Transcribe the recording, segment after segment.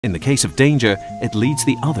In the case of danger, it leads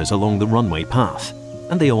the others along the runway path,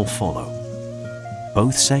 and they all follow.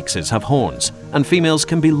 Both sexes have horns, and females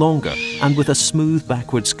can be longer and with a smooth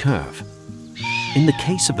backwards curve. In the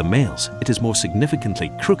case of the males, it is more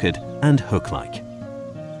significantly crooked and hook-like.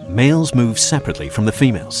 Males move separately from the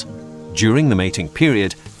females. During the mating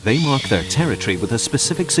period, they mark their territory with a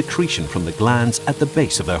specific secretion from the glands at the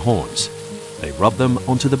base of their horns. They rub them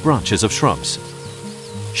onto the branches of shrubs.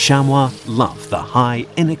 Chamois love the high,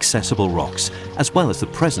 inaccessible rocks, as well as the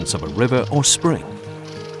presence of a river or spring.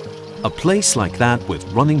 A place like that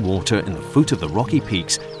with running water in the foot of the rocky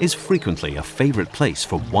peaks is frequently a favorite place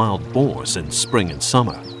for wild boars in spring and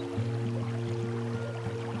summer.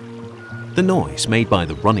 The noise made by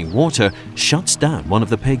the running water shuts down one of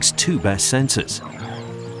the pig's two best senses.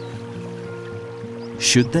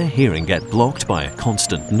 Should their hearing get blocked by a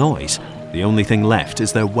constant noise, the only thing left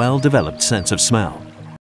is their well-developed sense of smell.